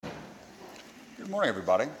Good morning,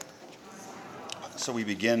 everybody. So we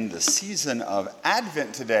begin the season of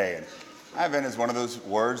Advent today. And Advent is one of those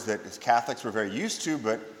words that as Catholics we're very used to,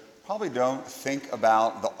 but probably don't think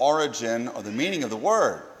about the origin or the meaning of the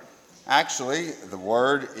word. Actually, the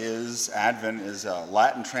word Advent is a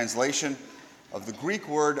Latin translation of the Greek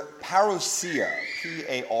word parousia,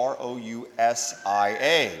 P-A-R-O-U-S-I-A,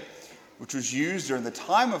 which was used during the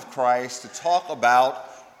time of Christ to talk about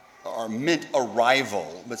or meant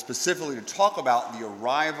arrival, but specifically to talk about the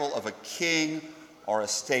arrival of a king or a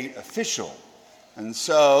state official. And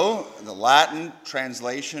so the Latin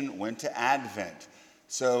translation went to Advent.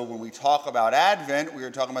 So when we talk about Advent, we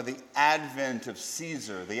are talking about the advent of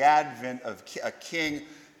Caesar, the advent of a king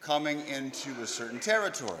coming into a certain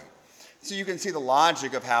territory. So you can see the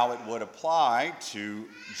logic of how it would apply to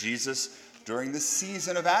Jesus during the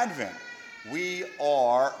season of Advent. We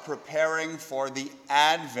are preparing for the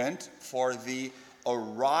advent, for the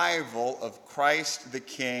arrival of Christ the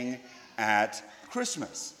King at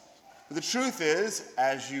Christmas. But the truth is,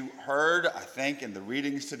 as you heard, I think, in the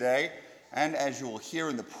readings today, and as you will hear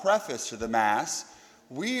in the preface to the Mass,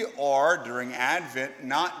 we are, during Advent,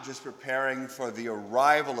 not just preparing for the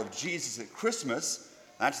arrival of Jesus at Christmas,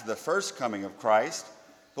 that's the first coming of Christ,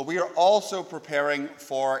 but we are also preparing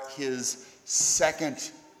for his second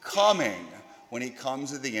coming when he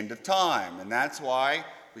comes at the end of time. And that's why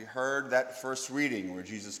we heard that first reading where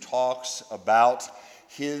Jesus talks about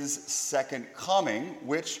his second coming,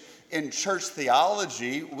 which in church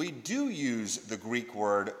theology, we do use the Greek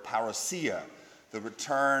word parousia,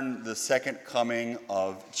 the second coming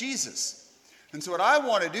of Jesus. And so what I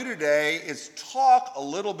want to do today is talk a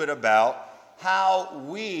little bit about how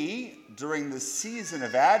we, during the season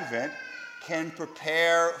of Advent, can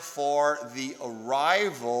prepare for the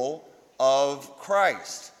arrival of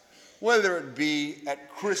Christ, whether it be at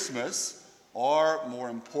Christmas or, more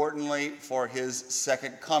importantly, for his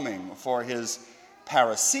second coming, for his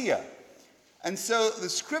parousia. And so the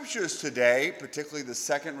scriptures today, particularly the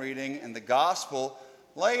second reading and the gospel,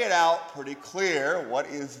 lay it out pretty clear what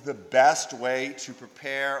is the best way to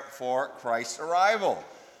prepare for Christ's arrival.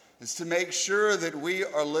 Is to make sure that we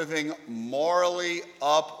are living morally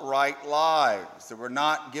upright lives, that we're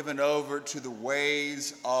not given over to the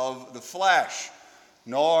ways of the flesh,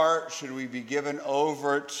 nor should we be given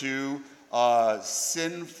over to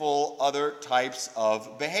sinful other types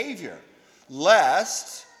of behavior,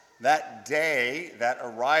 lest that day, that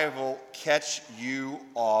arrival, catch you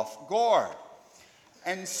off guard.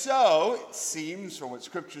 And so, it seems, from what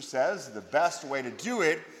Scripture says, the best way to do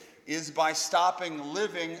it is by stopping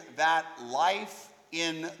living that life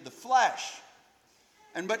in the flesh.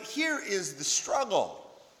 But here is the struggle.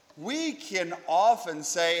 We can often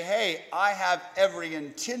say, hey, I have every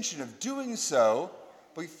intention of doing so,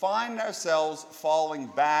 but we find ourselves falling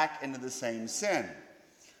back into the same sin.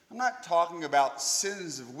 I'm not talking about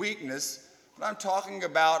sins of weakness, but I'm talking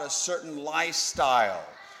about a certain lifestyle,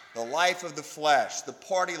 the life of the flesh, the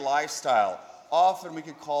party lifestyle. Often we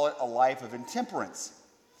could call it a life of intemperance.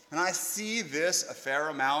 And I see this a fair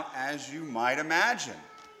amount, as you might imagine.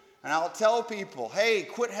 And I'll tell people, hey,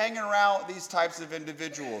 quit hanging around with these types of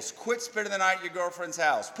individuals. Quit spending the night at your girlfriend's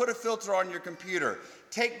house. Put a filter on your computer.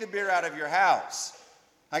 Take the beer out of your house.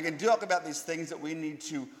 I can talk about these things that we need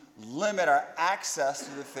to limit our access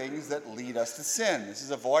to the things that lead us to sin. This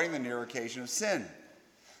is avoiding the near occasion of sin.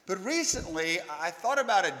 But recently, I thought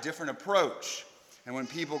about a different approach. And when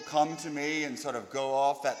people come to me and sort of go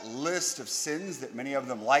off that list of sins that many of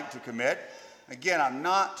them like to commit, again, I'm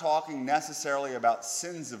not talking necessarily about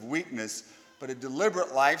sins of weakness, but a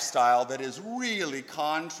deliberate lifestyle that is really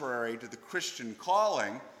contrary to the Christian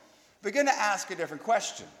calling, begin to ask a different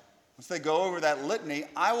question. Once they go over that litany,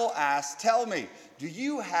 I will ask, tell me, do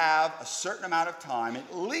you have a certain amount of time,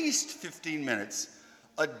 at least 15 minutes,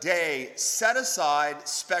 a day set aside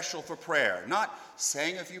special for prayer? Not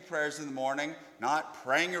saying a few prayers in the morning, not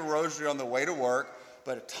praying your rosary on the way to work,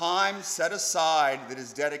 but a time set aside that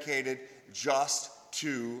is dedicated just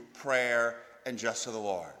to prayer and just to the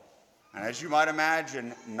Lord. And as you might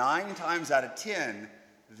imagine, 9 times out of 10,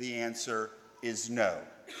 the answer is no.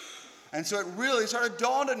 And so it really sort of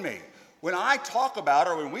dawned on me. When I talk about,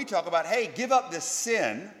 or when we talk about, hey, give up this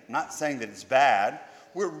sin, I'm not saying that it's bad,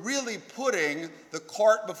 we're really putting the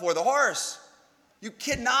cart before the horse. You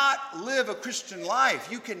cannot live a Christian life.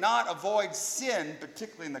 You cannot avoid sin,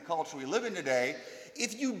 particularly in the culture we live in today,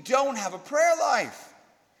 if you don't have a prayer life,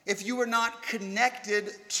 if you are not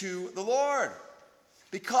connected to the Lord.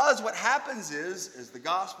 Because what happens is, as the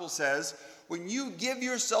gospel says, when you give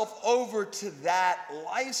yourself over to that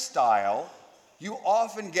lifestyle, you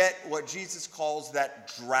often get what Jesus calls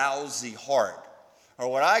that drowsy heart.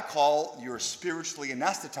 or what I call you're spiritually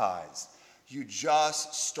anesthetized. You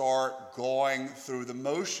just start going through the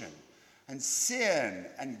motion. And sin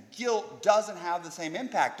and guilt doesn't have the same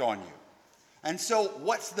impact on you. And so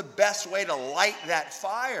what's the best way to light that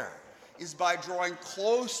fire is by drawing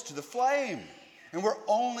close to the flame. And we're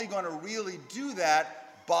only going to really do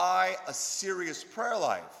that by a serious prayer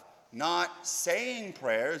life. Not saying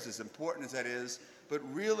prayers, as important as that is, but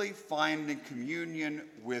really finding communion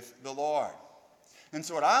with the Lord. And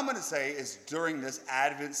so what I'm going to say is during this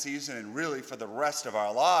Advent season and really for the rest of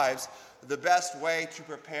our lives, the best way to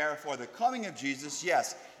prepare for the coming of Jesus,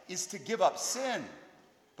 yes, is to give up sin.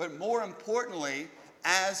 But more importantly,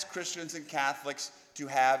 as Christians and Catholics, to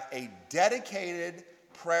have a dedicated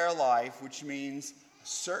prayer life, which means a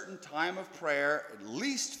certain time of prayer, at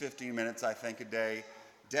least 15 minutes, I think, a day,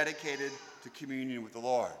 dedicated to communion with the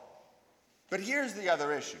Lord. But here's the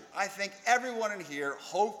other issue. I think everyone in here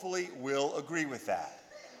hopefully will agree with that.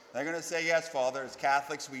 They're going to say, yes, Father, as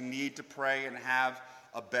Catholics, we need to pray and have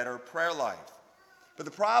a better prayer life. But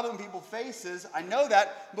the problem people face is, I know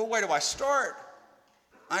that, but where do I start?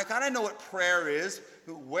 I kind of know what prayer is,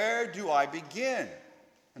 but where do I begin?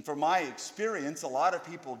 And from my experience, a lot of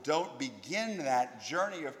people don't begin that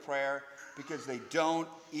journey of prayer because they don't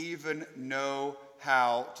even know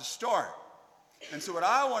how to start. And so what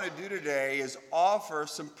I want to do today is offer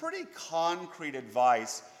some pretty concrete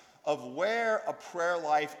advice of where a prayer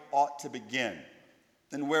life ought to begin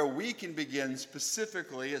and where we can begin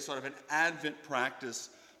specifically as sort of an Advent practice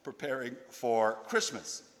preparing for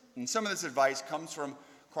Christmas. And some of this advice comes from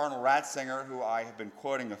Cardinal Ratzinger, who I have been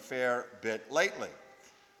quoting a fair bit lately.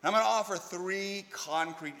 And I'm going to offer three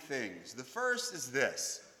concrete things. The first is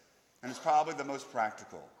this, and it's probably the most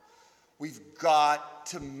practical. We've got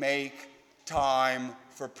to make time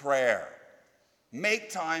for prayer. Make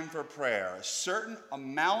time for prayer. A certain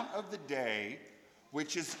amount of the day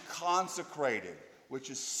which is consecrated, which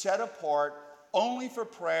is set apart only for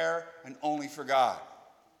prayer and only for God,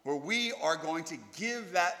 where we are going to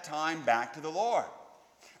give that time back to the Lord.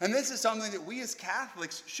 And this is something that we as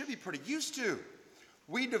Catholics should be pretty used to.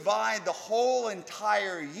 We divide the whole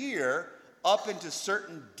entire year up into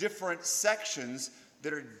certain different sections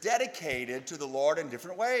that are dedicated to the Lord in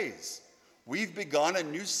different ways. We've begun a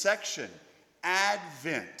new section,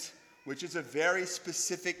 Advent, which is a very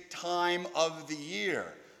specific time of the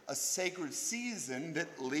year, a sacred season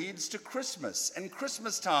that leads to Christmas and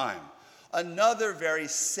Christmas time, another very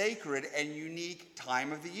sacred and unique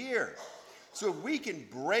time of the year. So if we can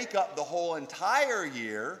break up the whole entire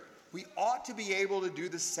year, we ought to be able to do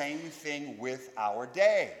the same thing with our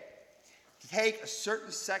day. To take a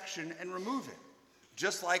certain section and remove it,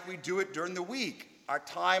 just like we do it during the week. Our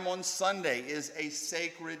time on Sunday is a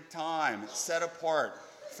sacred time set apart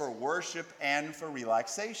for worship and for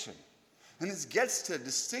relaxation. And this gets to a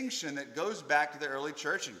distinction that goes back to the early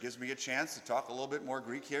church and gives me a chance to talk a little bit more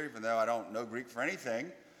Greek here, even though I don't know Greek for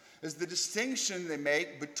anything, is the distinction they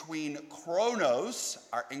make between chronos,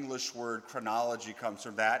 our English word chronology comes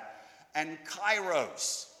from that, and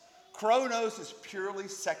kairos. Chronos is purely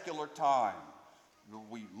secular time.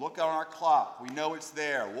 We look on our clock, we know it's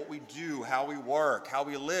there, what we do, how we work, how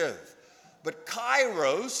we live. But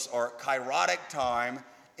kairos, or kairotic time,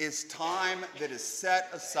 is time that is set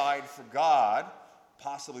aside for God,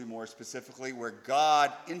 possibly more specifically, where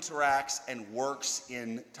God interacts and works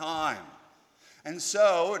in time. And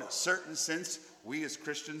so, in a certain sense, we as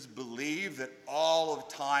Christians believe that all of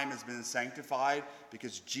time has been sanctified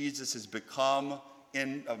because Jesus has become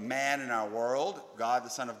a man in our world. God, the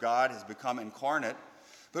Son of God, has become incarnate.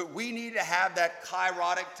 But we need to have that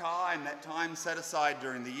kairotic time, that time set aside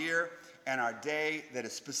during the year, and our day that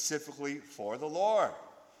is specifically for the Lord.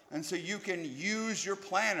 And so you can use your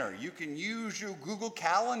planner. You can use your Google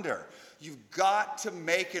Calendar. You've got to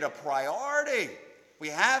make it a priority. We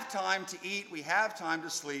have time to eat. We have time to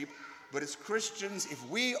sleep. But as Christians, if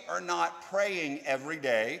we are not praying every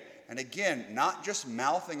day, and again, not just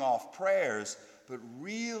mouthing off prayers, but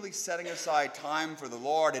really setting aside time for the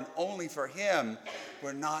Lord and only for Him,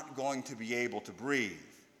 we're not going to be able to breathe.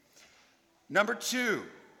 Number two,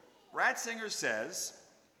 Ratzinger says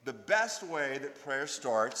the best way that prayer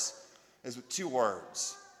starts is with two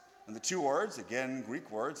words. And the two words, again,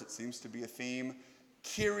 Greek words, it seems to be a theme,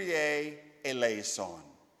 Kyrie eleison.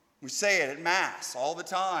 We say it at Mass all the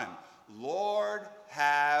time. Lord,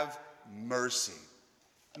 have mercy.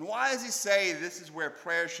 And why does he say this is where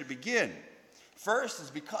prayer should begin? First is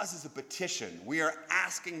because it's a petition. We are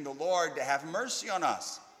asking the Lord to have mercy on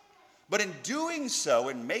us. But in doing so,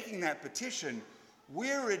 in making that petition,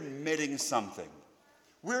 we're admitting something.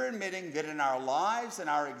 We're admitting that in our lives and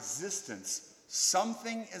our existence,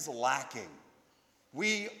 something is lacking.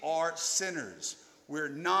 We are sinners. We're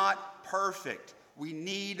not perfect. We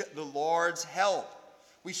need the Lord's help.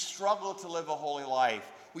 We struggle to live a holy life.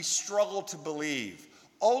 We struggle to believe,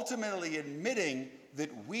 ultimately admitting that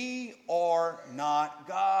we are not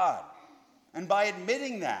God. And by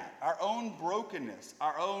admitting that, our own brokenness,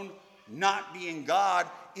 our own not being God,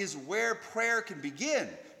 is where prayer can begin.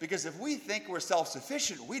 Because if we think we're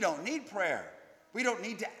self-sufficient, we don't need prayer. We don't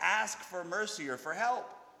need to ask for mercy or for help.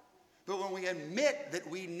 But when we admit that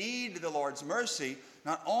we need the Lord's mercy,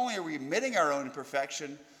 not only are we admitting our own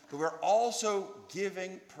imperfection, but we're also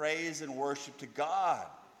giving praise and worship to God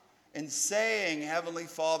and saying, Heavenly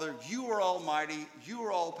Father, you are almighty, you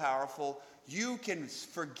are all powerful, you can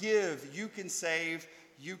forgive, you can save,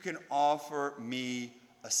 you can offer me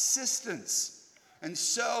assistance. And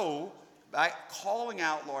so, by calling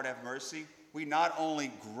out, Lord, have mercy, we not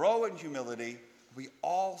only grow in humility, we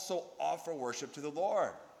also offer worship to the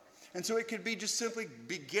Lord. And so it could be just simply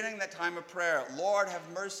beginning that time of prayer. Lord, have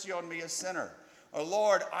mercy on me, a sinner. Or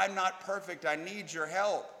Lord, I'm not perfect. I need your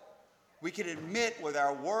help. We can admit with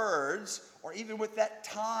our words, or even with that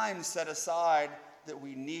time set aside, that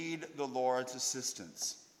we need the Lord's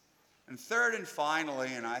assistance. And third and finally,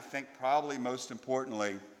 and I think probably most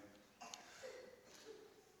importantly,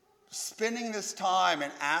 spending this time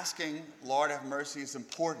and asking, Lord, have mercy is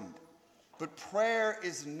important. But prayer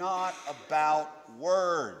is not about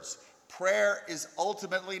words. Prayer is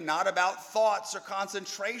ultimately not about thoughts or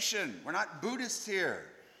concentration. We're not Buddhists here.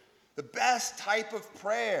 The best type of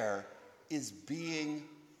prayer is being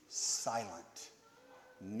silent,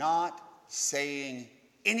 not saying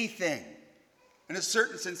anything. In a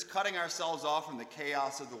certain sense, cutting ourselves off from the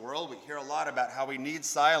chaos of the world. We hear a lot about how we need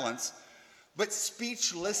silence, but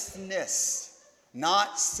speechlessness,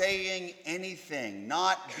 not saying anything,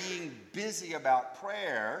 not being busy about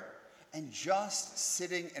prayer, and just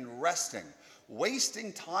sitting and resting,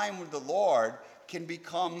 wasting time with the Lord can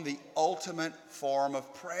become the ultimate form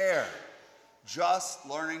of prayer. Just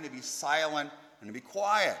learning to be silent and to be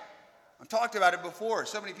quiet. I've talked about it before.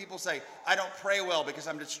 So many people say, I don't pray well because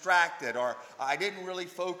I'm distracted, or I didn't really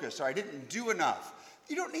focus, or I didn't do enough.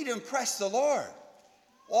 You don't need to impress the Lord.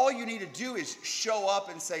 All you need to do is show up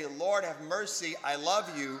and say, Lord, have mercy, I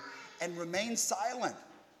love you, and remain silent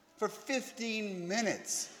for 15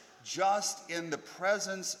 minutes just in the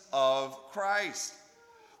presence of Christ.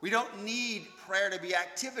 We don't need prayer to be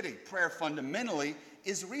activity. Prayer fundamentally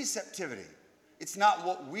is receptivity. It's not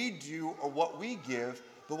what we do or what we give,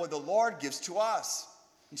 but what the Lord gives to us.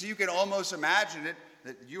 And so you can almost imagine it,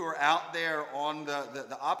 that you are out there on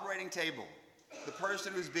the operating table. The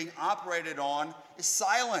person who's being operated on is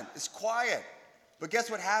silent, is quiet. But guess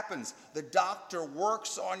what happens? The doctor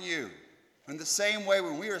works on you. In the same way,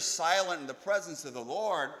 when we are silent in the presence of the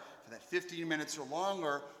Lord for that 15 minutes or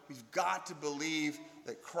longer, we've got to believe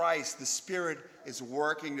that Christ, the Spirit, is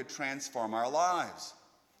working to transform our lives.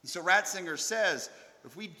 And so Ratzinger says,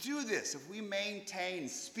 if we do this, if we maintain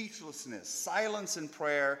speechlessness, silence in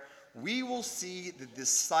prayer, we will see that this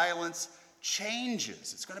silence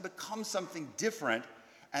changes. It's going to become something different,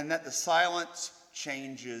 and that the silence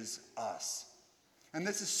changes us. And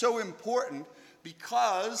this is so important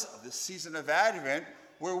because of the season of Advent,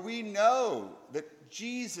 where we know that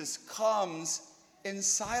Jesus comes in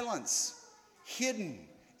silence, hidden,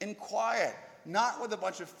 in quiet, not with a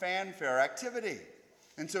bunch of fanfare activity.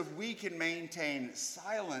 And so if we can maintain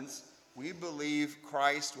silence, we believe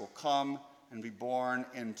Christ will come and be born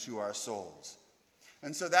into our souls.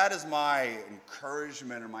 And so that is my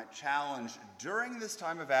encouragement or my challenge during this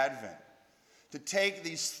time of Advent, to take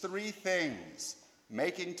these three things: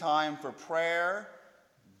 making time for prayer,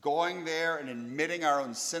 going there and admitting our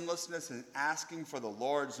own sinlessness and asking for the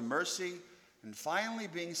Lord's mercy, and finally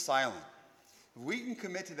being silent. If we can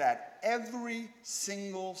commit to that every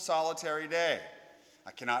single solitary day,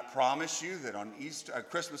 I cannot promise you that on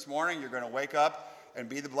Christmas morning you're going to wake up and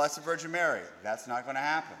be the Blessed Virgin Mary. That's not going to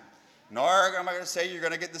happen. Nor am I going to say you're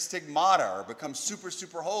going to get the stigmata or become super,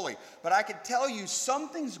 super holy. But I can tell you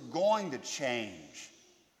something's going to change.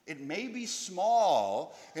 It may be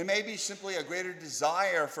small. It may be simply a greater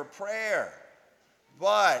desire for prayer.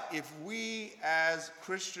 But if we as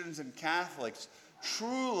Christians and Catholics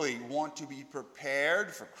truly want to be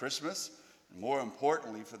prepared for Christmas, and more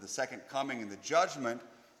importantly for the second coming and the judgment,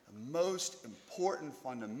 the most important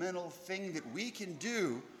fundamental thing that we can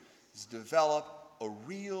do is develop a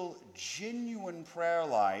real, genuine prayer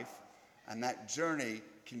life, and that journey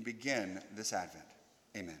can begin this Advent.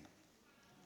 Amen.